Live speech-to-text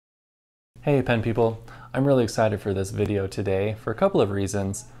Hey pen people, I'm really excited for this video today for a couple of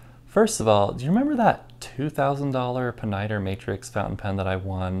reasons. First of all, do you remember that $2,000 Piniter Matrix fountain pen that I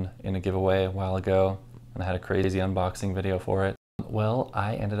won in a giveaway a while ago? And I had a crazy unboxing video for it. Well,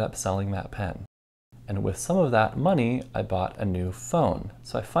 I ended up selling that pen. And with some of that money, I bought a new phone.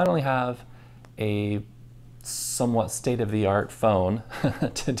 So I finally have a somewhat state-of-the-art phone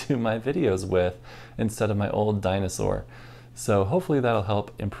to do my videos with instead of my old dinosaur. So hopefully that'll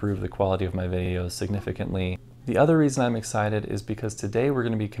help improve the quality of my videos significantly. The other reason I'm excited is because today we're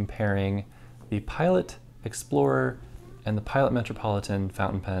going to be comparing the Pilot Explorer and the Pilot Metropolitan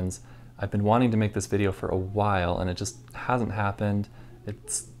fountain pens. I've been wanting to make this video for a while and it just hasn't happened.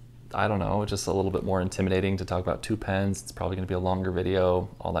 I don't know, just a little bit more intimidating to talk about two pens. It's probably going to be a longer video,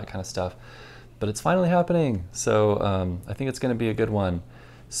 all that kind of stuff. But it's finally happening, so I think it's going to be a good one.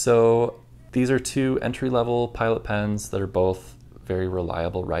 So these are two entry-level Pilot pens that are both very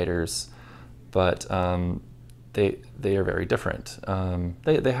reliable writers, but they are very different.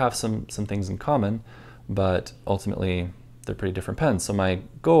 They have some things in common, but ultimately they're pretty different pens. So my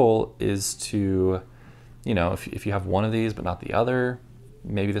goal is to, you know, if you have one of these but not the other,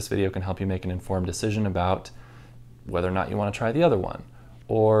 maybe this video can help you make an informed decision about whether or not you want to try the other one.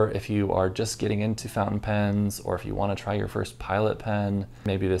 Or if you are just getting into fountain pens, or if you want to try your first Pilot pen,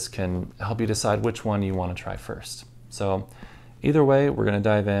 maybe this can help you decide which one you want to try first. So either way, we're going to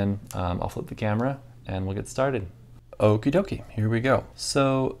dive in. I'll flip the camera and we'll get started. Okie dokie, here we go.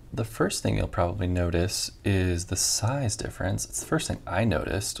 So the first thing you'll probably notice is the size difference. It's the first thing I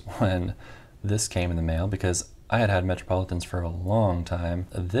noticed when this came in the mail because I had had Metropolitans for a long time.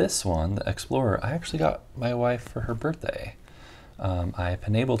 This one, the Explorer, I actually got my wife for her birthday. I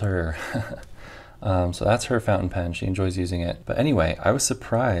enabled her. So that's her fountain pen. She enjoys using it. But anyway, I was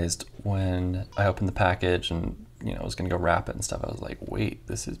surprised when I opened the package and I was gonna go wrap it and stuff. I was like, wait,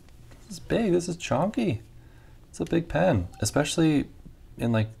 this is big. This is chunky. It's a big pen, especially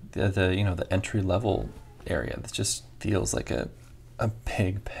in like the entry level area. This just feels like a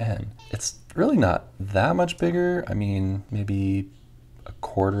big pen. It's really not that much bigger. I mean, maybe a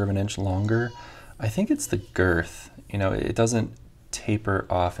quarter of an inch longer. I think it's the girth. It doesn't taper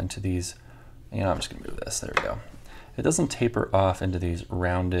off into these, I'm just gonna move this, there we go. It doesn't taper off into these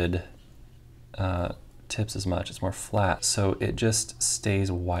rounded tips as much, it's more flat. So it just stays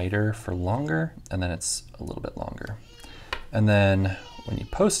wider for longer and then it's a little bit longer. And then when you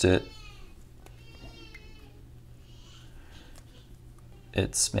post it,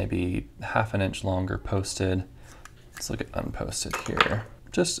 it's maybe half an inch longer posted. Let's look at unposted here,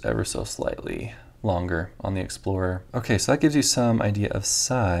 just ever so slightly longer on the Explorer. Okay, so that gives you some idea of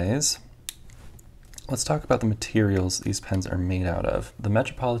size. Let's talk about the materials these pens are made out of. The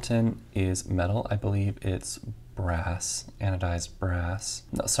Metropolitan is metal. I believe it's brass, anodized brass.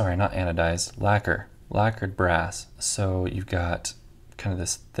 No, sorry, not anodized, lacquered brass. So you've got kind of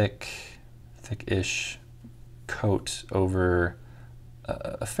this thick-ish coat over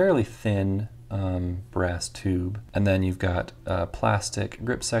a fairly thin brass tube, and then you've got a plastic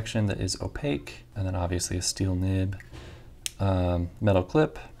grip section that is opaque, and then obviously a steel nib, metal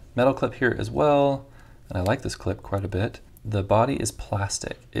clip here as well, and I like this clip quite a bit. The body is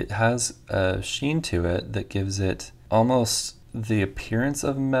plastic. It has a sheen to it that gives it almost the appearance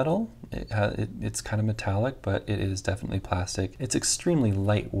of metal. It's kind of metallic, but it is definitely plastic. It's extremely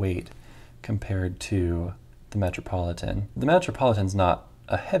lightweight compared to the Metropolitan. The Metropolitan's not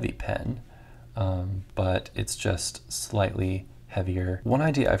a heavy pen, but it's just slightly heavier. One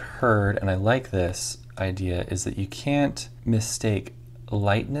idea I've heard, and I like this idea, is that you can't mistake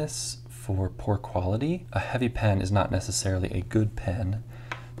lightness for poor quality. A heavy pen is not necessarily a good pen.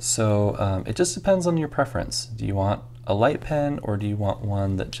 So it just depends on your preference. Do you want a light pen or do you want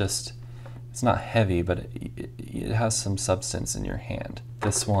one that just, it's not heavy, but it has some substance in your hand?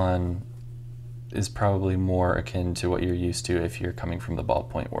 This one is probably more akin to what you're used to if you're coming from the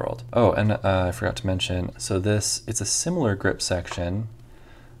ballpoint world. Oh, and I forgot to mention, so it's a similar grip section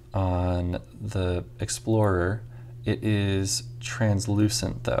on the Explorer. It is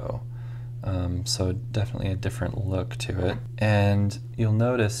translucent though, so definitely a different look to it. And you'll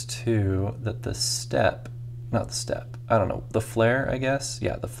notice too that the flare, I guess?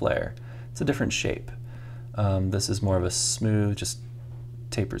 Yeah, the flare. It's a different shape. This is more of a smooth, just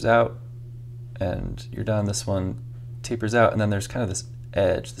tapers out, and you're done. This one tapers out, and then there's kind of this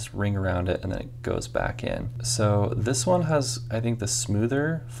edge, this ring around it, and then it goes back in. So this one has, I think, the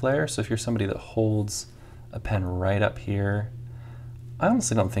smoother flare. So if you're somebody that holds a pen right up here, I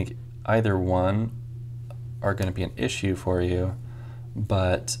honestly don't think either one are going to be an issue for you,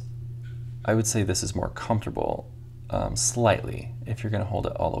 but I would say this is more comfortable slightly if you're going to hold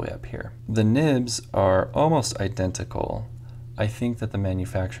it all the way up here. The nibs are almost identical. I think that the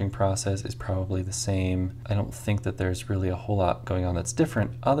manufacturing process is probably the same. I don't think that there's really a whole lot going on that's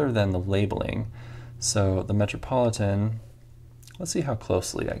different other than the labeling. So the Metropolitan, let's see how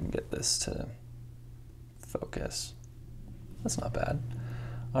closely I can get this to focus. That's not bad.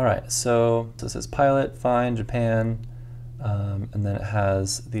 All right, so this says Pilot, fine, Japan, and then it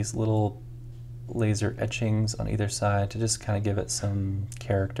has these little laser etchings on either side to just kind of give it some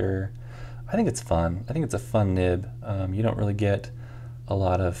character. I think it's fun. I think it's a fun nib. You don't really get a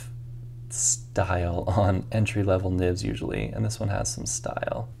lot of style on entry-level nibs usually, and this one has some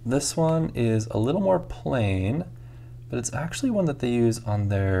style. This one is a little more plain, but it's actually one that they use on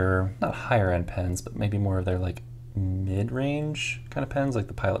their, not higher end pens, but maybe more of their like mid-range kind of pens, like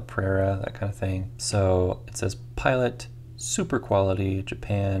the Pilot Prera, that kind of thing. So it says Pilot, super quality,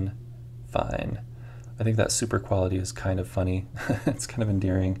 Japan, fine. I think that super quality is kind of funny. It's kind of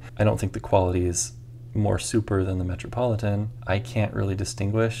endearing. I don't think the quality is more super than the Metropolitan. I can't really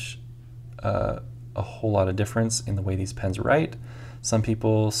distinguish a whole lot of difference in the way these pens write. Some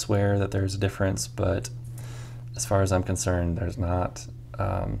people swear that there's a difference, but as far as I'm concerned, there's not.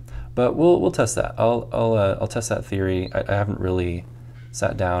 But we'll test that. I'll test that theory. I haven't really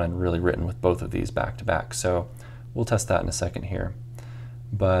sat down and really written with both of these back to back, so we'll test that in a second here.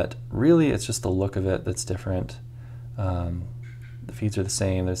 But really, it's just the look of it that's different. The feeds are the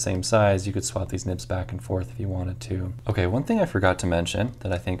same size. You could swap these nibs back and forth if you wanted to. Okay, one thing I forgot to mention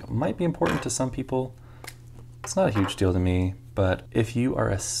that I think might be important to some people, it's not a huge deal to me, but if you are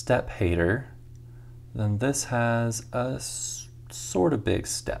a step hater, then this has a sort of big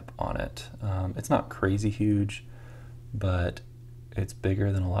step on it. It's not crazy huge, but it's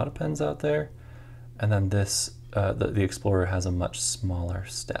bigger than a lot of pens out there. And then this, the Explorer has a much smaller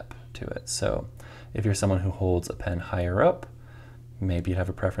step to it. So if you're someone who holds a pen higher up, maybe you'd have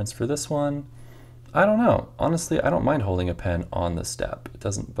a preference for this one. I don't know. Honestly, I don't mind holding a pen on the step. It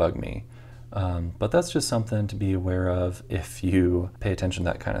doesn't bug me. But that's just something to be aware of if you pay attention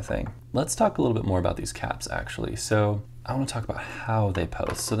to that kind of thing. Let's talk a little bit more about these caps, actually. So I want to talk about how they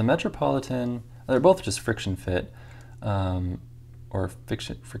post. So the Metropolitan, they're both just friction fit, or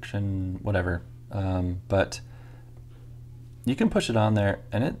friction, whatever. But you can push it on there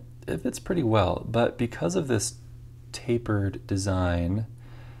and it fits pretty well. But because of this tapered design,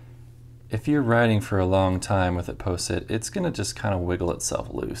 if you're writing for a long time with it posted, it's going to just kind of wiggle itself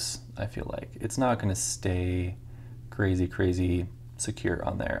loose, I feel like. It's not going to stay crazy secure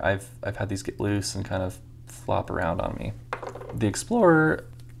on there. I've had these get loose and kind of flop around on me. The Explorer,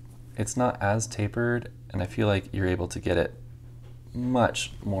 it's not as tapered, and I feel like you're able to get it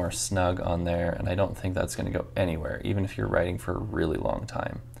much more snug on there, and I don't think that's going to go anywhere, even if you're writing for a really long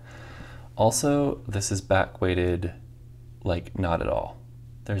time. Also, this is back weighted like not at all.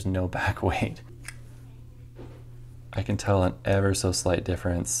 There's no back weight. I can tell an ever so slight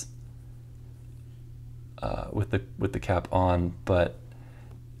difference with the cap on, but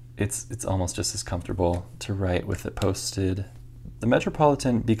it's almost just as comfortable to write with it posted. The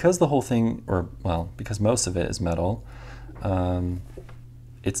Metropolitan, because the whole thing, or well, because most of it is metal,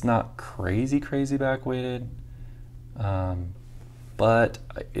 it's not crazy back weighted, but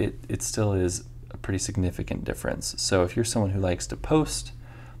it still is a pretty significant difference. So if you're someone who likes to post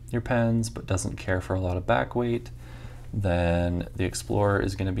your pens but doesn't care for a lot of back weight, then the Explorer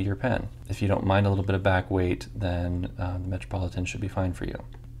is going to be your pen. If you don't mind a little bit of back weight, then the Metropolitan should be fine for you.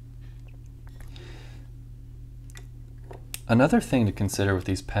 Another thing to consider with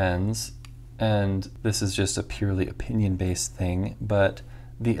these pens, and this is just a purely opinion-based thing, but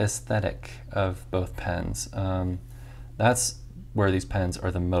the aesthetic of both pens. That's where these pens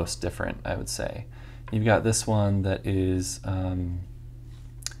are the most different, I would say. You've got this one that is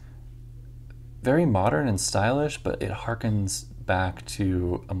very modern and stylish, but it harkens back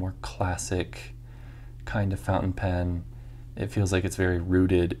to a more classic kind of fountain pen. It feels like it's very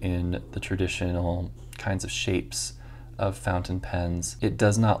rooted in the traditional kinds of shapes of fountain pens. It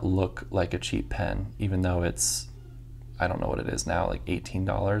does not look like a cheap pen, even though it's, I don't know what it is now, like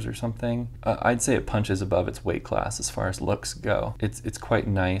 $18 or something. I'd say it punches above its weight class as far as looks go. It's quite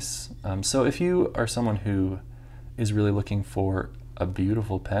nice. So if you are someone who is really looking for a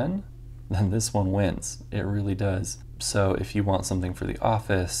beautiful pen, then this one wins. It really does. So if you want something for the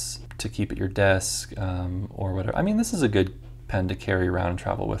office, to keep at your desk, or whatever, I mean, this is a good pen to carry around and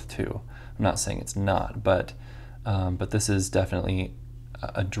travel with too. I'm not saying it's not, but this is definitely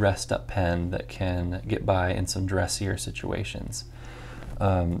a dressed up pen that can get by in some dressier situations.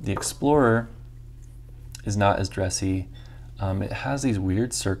 The Explorer is not as dressy. It has these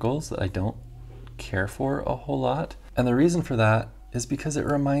weird circles that I don't care for a whole lot. And the reason for that is because it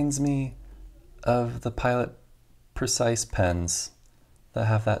reminds me of the Pilot Precise pens that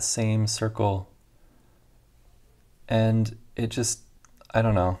have that same circle. And it just, I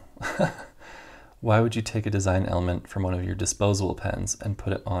don't know. Why would you take a design element from one of your disposable pens and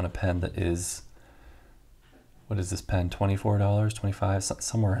put it on a pen that is, what is this pen, $24, $25,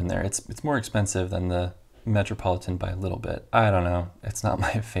 somewhere in there. It's more expensive than the Metropolitan by a little bit. I don't know, it's not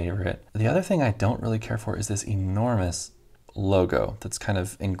my favorite. The other thing I don't really care for is this enormous logo that's kind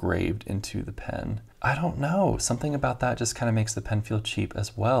of engraved into the pen. I don't know, something about that just kind of makes the pen feel cheap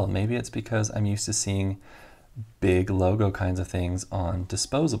as well. Maybe it's because I'm used to seeing big logo kinds of things on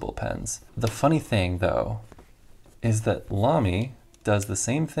disposable pens. The funny thing though is that Lamy does the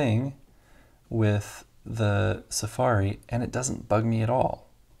same thing with the Safari and it doesn't bug me at all.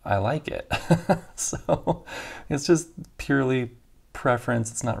 I like it. So it's just purely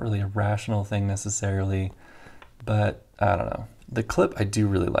preference. It's not really a rational thing necessarily, but I don't know. The clip I do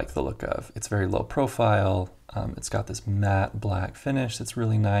really like the look of. It's very low profile. It's got this matte black finish that's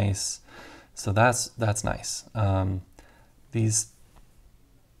really nice. So that's nice. These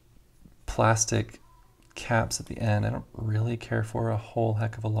plastic caps at the end, I don't really care for a whole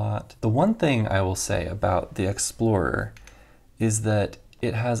heck of a lot. The one thing I will say about the Explorer is that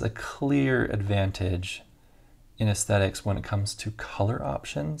it has a clear advantage in aesthetics when it comes to color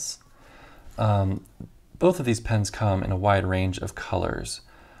options. Both of these pens come in a wide range of colors,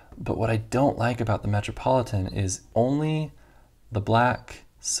 but what I don't like about the Metropolitan is only the black,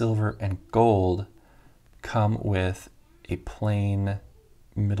 silver, and gold come with a plain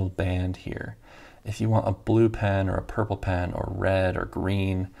middle band here. If you want a blue pen or a purple pen or red or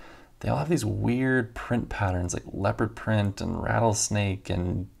green, they all have these weird print patterns like leopard print and rattlesnake,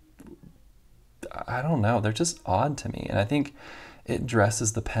 and I don't know, they're just odd to me. And I think it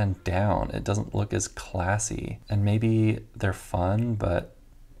dresses the pen down. It doesn't look as classy, and maybe they're fun, but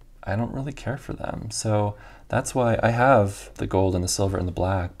I don't really care for them. So that's why I have the gold and the silver and the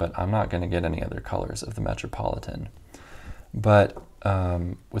black, but I'm not going to get any other colors of the Metropolitan. But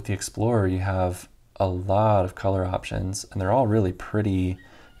with the Explorer, you have a lot of color options, and they're all really pretty,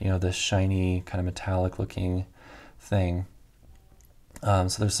 you know, this shiny kind of metallic looking thing.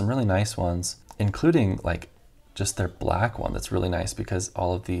 So there's some really nice ones, including like just their black one that's really nice because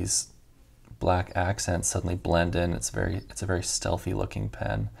all of these black accents suddenly blend in. It's a very stealthy looking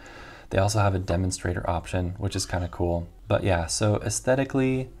pen. They also have a demonstrator option, which is kind of cool. But yeah, so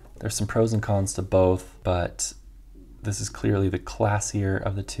aesthetically, there's some pros and cons to both, but this is clearly the classier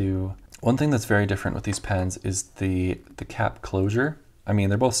of the two. One thing that's very different with these pens is the cap closure. I mean,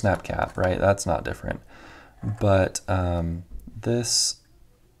 they're both snap cap, right? That's not different. But this,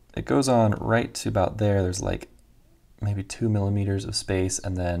 it goes on right to about there. There's like maybe 2 millimeters of space,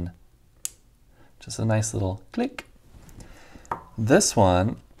 and then just a nice little click. This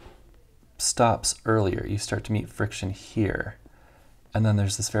one stops earlier. You start to meet friction here. And then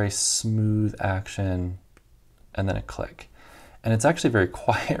there's this very smooth action and then a click. And it's actually very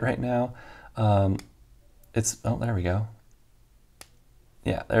quiet right now. Oh, there we go.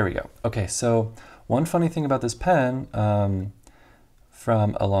 Yeah, there we go. Okay, so one funny thing about this pen,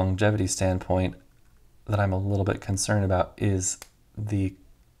 from a longevity standpoint, that I'm a little bit concerned about is the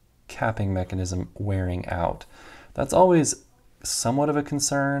capping mechanism wearing out. That's always somewhat of a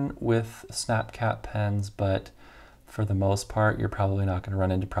concern with snap cap pens, but for the most part, you're probably not going to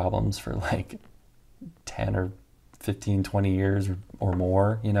run into problems for like 10 or 15, 20 years or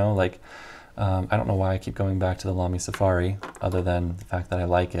more, you know, like, I don't know why I keep going back to the Lamy Safari other than the fact that I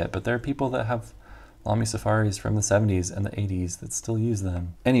like it, but there are people that have Lamy Safaris from the 70s and the 80s that still use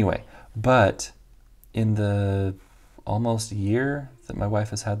them. Anyway, but in the almost year that my wife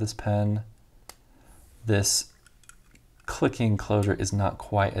has had this pen, this clicking closure is not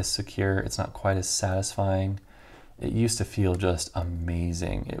quite as secure. It's not quite as satisfying. It used to feel just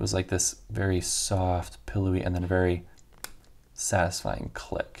amazing. It was like this very soft, pillowy, and then very satisfying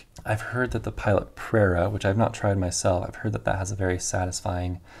click. I've heard that the Pilot Prera, which I've not tried myself, I've heard that that has a very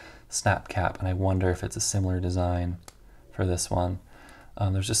satisfying snap cap, and I wonder if it's a similar design for this one.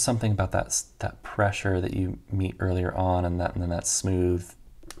 There's just something about that pressure that you meet earlier on, and then that smooth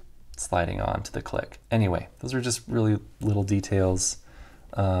sliding on to the click. Anyway, those are just really little details,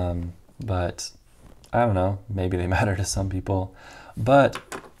 but I don't know, maybe they matter to some people. But,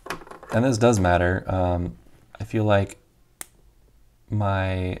 and this does matter, I feel like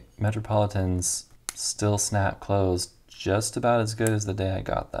my Metropolitans still snap closed just about as good as the day I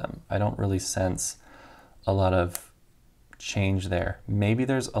got them. I don't really sense a lot of change there. Maybe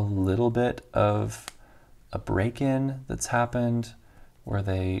there's a little bit of a break-in that's happened where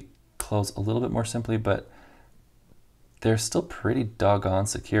they close a little bit more simply, but they're still pretty doggone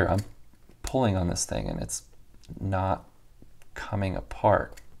secure. I'm pulling on this thing and it's not coming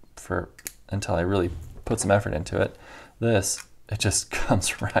apart until I really put some effort into it. It just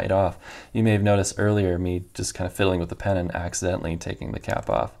comes right off. You may have noticed earlier me just kind of fiddling with the pen and accidentally taking the cap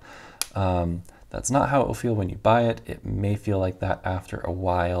off. That's not how it will feel when you buy it. It may feel like that after a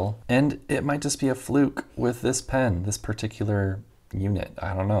while. And it might just be a fluke with this pen, this particular unit.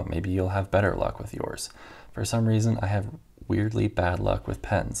 I don't know, maybe you'll have better luck with yours. For some reason, I have weirdly bad luck with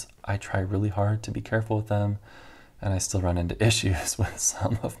pens. I try really hard to be careful with them, and I still run into issues with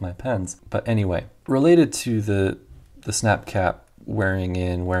some of my pens. But anyway, related to the snap cap wearing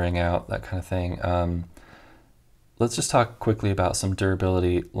in, wearing out, that kind of thing, let's just talk quickly about some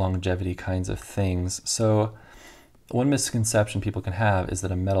durability, longevity kinds of things. So one misconception people can have is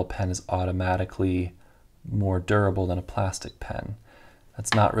that a metal pen is automatically more durable than a plastic pen.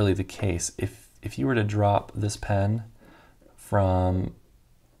 That's not really the case. If you were to drop this pen from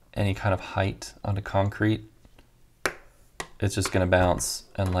any kind of height onto concrete, it's just going to bounce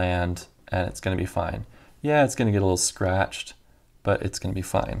and land and it's going to be fine. Yeah, it's going to get a little scratched, but it's going to be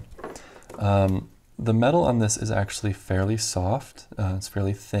fine. The metal on this is actually fairly soft. It's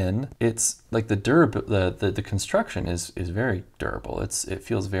fairly thin. It's like the construction is very durable. It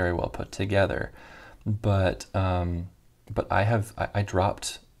feels very well put together. But I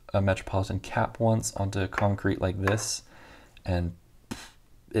dropped a Metropolitan cap once onto concrete like this, and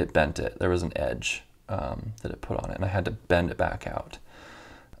it bent it. There was an edge that it put on it, and I had to bend it back out.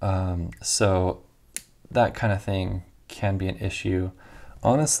 So that kind of thing can be an issue.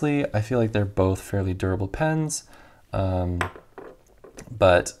 Honestly, I feel like they're both fairly durable pens,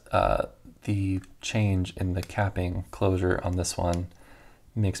 but the change in the capping closure on this one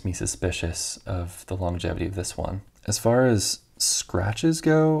makes me suspicious of the longevity of this one. As far as scratches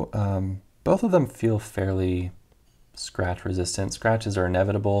go, both of them feel fairly scratch resistant. Scratches are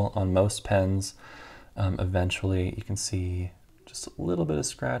inevitable on most pens. Eventually, you can see just a little bit of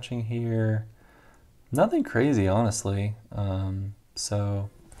scratching here. Nothing crazy, honestly. So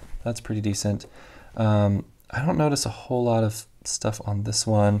that's pretty decent. I don't notice a whole lot of stuff on this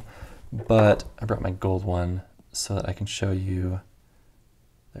one, but I brought my gold one so that I can show you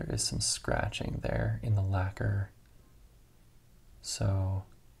there is some scratching there in the lacquer. So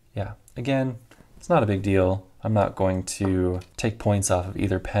yeah, again, it's not a big deal. I'm not going to take points off of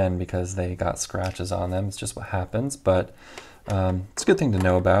either pen because they got scratches on them. It's just what happens, but it's a good thing to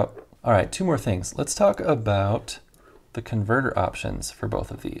know about. All right, two more things. Let's talk about the converter options for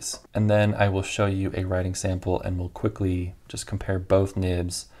both of these. And then I will show you a writing sample and we'll quickly just compare both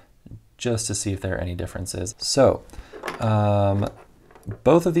nibs just to see if there are any differences. So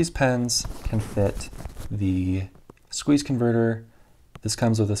both of these pens can fit the squeeze converter. This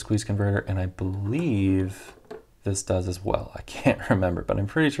comes with a squeeze converter, and I believe this does as well. I can't remember, but I'm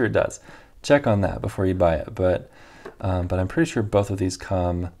pretty sure it does. Check on that before you buy it. But I'm pretty sure both of these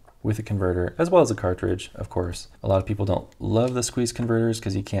come with a converter as well as a cartridge, of course. A lot of people don't love the squeeze converters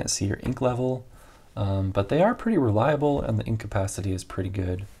because you can't see your ink level, but they are pretty reliable and the ink capacity is pretty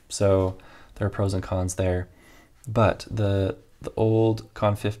good. So there are pros and cons there. But the old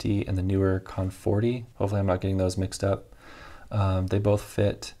Con 50 and the newer Con 40, hopefully I'm not getting those mixed up, they both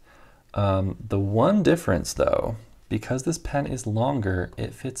fit. The one difference though, because this pen is longer,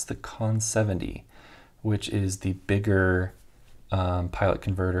 it fits the Con 70, which is the bigger Pilot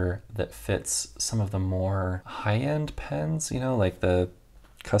converter that fits some of the more high-end pens, you know, like the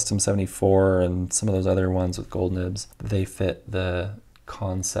Custom 74 and some of those other ones with gold nibs. They fit the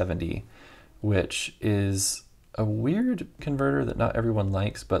Con 70, which is a weird converter that not everyone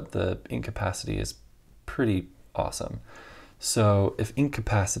likes, but the ink capacity is pretty awesome. So if ink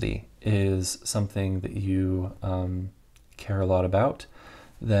capacity is something that you care a lot about,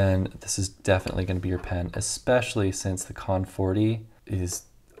 then this is definitely going to be your pen, especially since the Con 40 is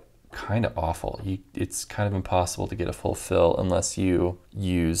kind of awful. It's kind of impossible to get a full fill unless you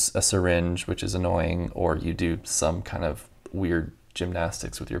use a syringe, which is annoying, or you do some kind of weird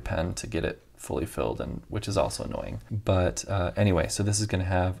gymnastics with your pen to get it fully filled, and which is also annoying. But anyway, so this is going to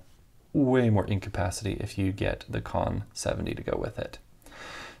have way more ink capacity if you get the Con 70 to go with it.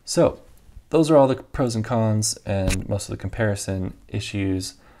 So those are all the pros and cons and most of the comparison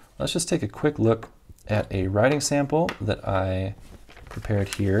issues. Let's just take a quick look at a writing sample that I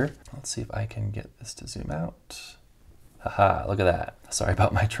prepared here. Let's see if I can get this to zoom out. Haha, look at that. Sorry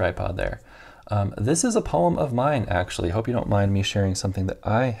about my tripod there. This is a poem of mine, actually. Hope you don't mind me sharing something that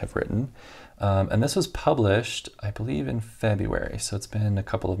I have written. And this was published, I believe, in February, so it's been a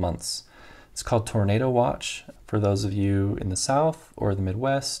couple of months It's called Tornado Watch for those of you in the South or the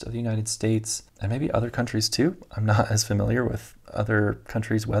Midwest of the United States, and maybe other countries too. I'm not as familiar with other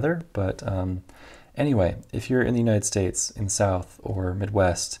countries' weather, but anyway, if you're in the United States, in the South or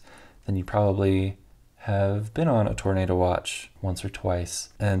Midwest, then you probably have been on a tornado watch once or twice.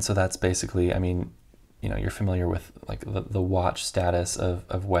 And so that's basically, I mean, you know, you're familiar with like the watch status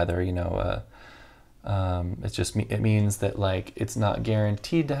of weather, you know, it means that like it's not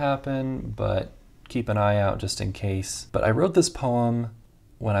guaranteed to happen, but keep an eye out just in case. But I wrote this poem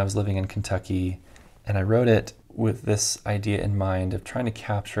when I was living in Kentucky, and I wrote it with this idea in mind of trying to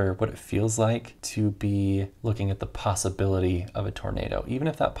capture what it feels like to be looking at the possibility of a tornado, even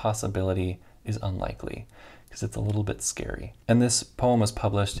if that possibility is unlikely, because it's a little bit scary. And this poem was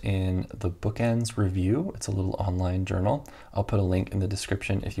published in the Bookends Review. It's a little online journal. I'll put a link in the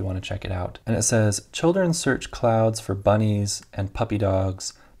description if you want to check it out. And it says, "Children search clouds for bunnies and puppy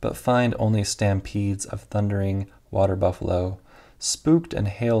dogs, but find only stampedes of thundering water buffalo, spooked and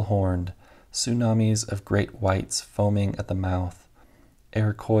hail-horned, tsunamis of great whites foaming at the mouth.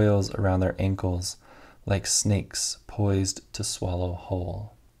 Air coils around their ankles like snakes poised to swallow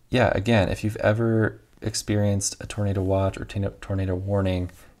whole." Yeah, again, if you've ever experienced a tornado watch or tornado warning,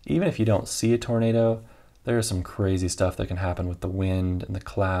 even if you don't see a tornado, there's some crazy stuff that can happen with the wind and the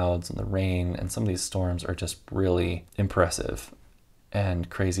clouds and the rain, and some of these storms are just really impressive and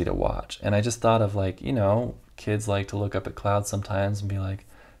crazy to watch. And I just thought of, like, you know, kids like to look up at clouds sometimes and be like,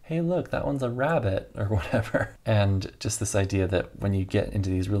 hey, look, that one's a rabbit or whatever. And just this idea that when you get into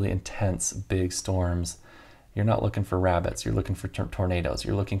these really intense big storms, you're not looking for rabbits, you're looking for tornadoes,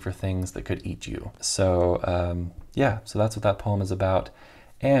 you're looking for things that could eat you. So yeah, so that's what that poem is about.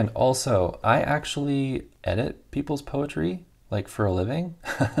 And also, I actually edit people's poetry, like for a living.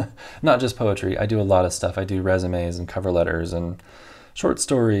 Not just poetry, I do a lot of stuff. I do resumes and cover letters and short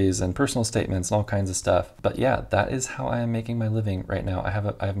stories and personal statements and all kinds of stuff. But yeah, that is how I am making my living right now. I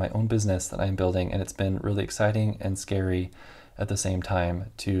have my own business that I am building, and it's been really exciting and scary at the same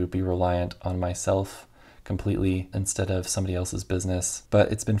time to be reliant on myself completely instead of somebody else's business,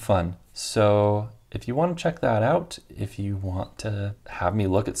 but it's been fun. So if you want to check that out, if you want to have me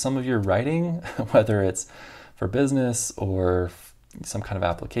look at some of your writing, whether it's for business or some kind of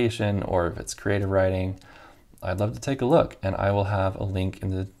application, or if it's creative writing, I'd love to take a look, and I will have a link in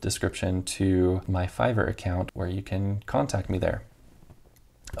the description to my Fiverr account where you can contact me there.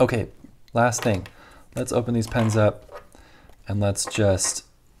 Okay, last thing, let's open these pens up and let's just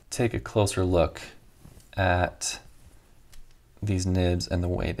take a closer look at these nibs and the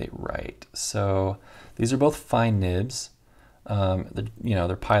way they write. So these are both fine nibs.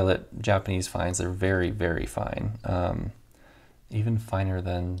 They're Pilot Japanese fines. They're very, very fine. Even finer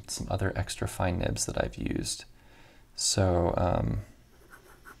than some other extra fine nibs that I've used. So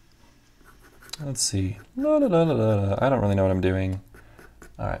let's see. I don't really know what I'm doing.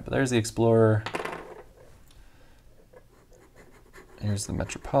 All right, but there's the Explorer. Here's the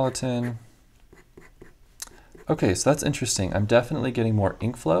Metropolitan. Okay, so that's interesting. I'm definitely getting more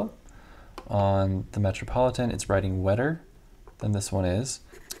ink flow on the Metropolitan. It's writing wetter than this one is.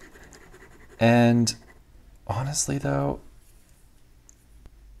 And honestly though,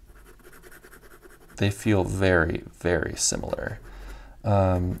 they feel very, very similar.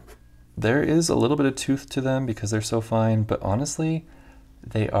 There is a little bit of tooth to them because they're so fine, but honestly,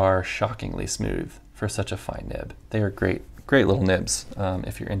 they are shockingly smooth for such a fine nib. They are great, great little nibs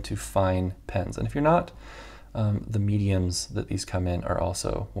if you're into fine pens. And if you're not, the mediums that these come in are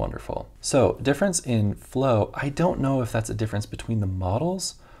also wonderful. So difference in flow, I don't know if that's a difference between the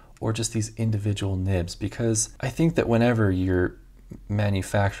models or just these individual nibs, because I think that whenever you're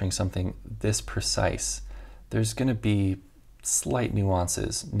manufacturing something this precise, there's going to be slight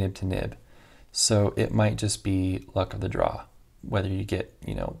nuances nib to nib. So it might just be luck of the draw, whether you get,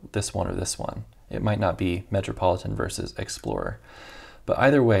 you know, this one or this one. It might not be Metropolitan versus Explorer. But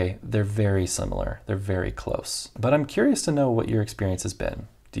either way, they're very similar. They're very close. But I'm curious to know what your experience has been.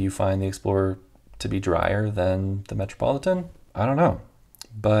 Do you find the Explorer to be drier than the Metropolitan? I don't know.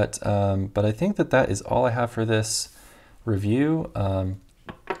 But I think that is all I have for this review.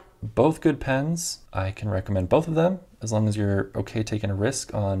 Both good pens. I can recommend both of them as long as you're okay taking a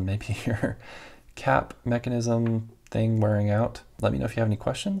risk on maybe your cap mechanism thing wearing out. Let me know if you have any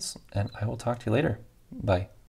questions, and I will talk to you later. Bye.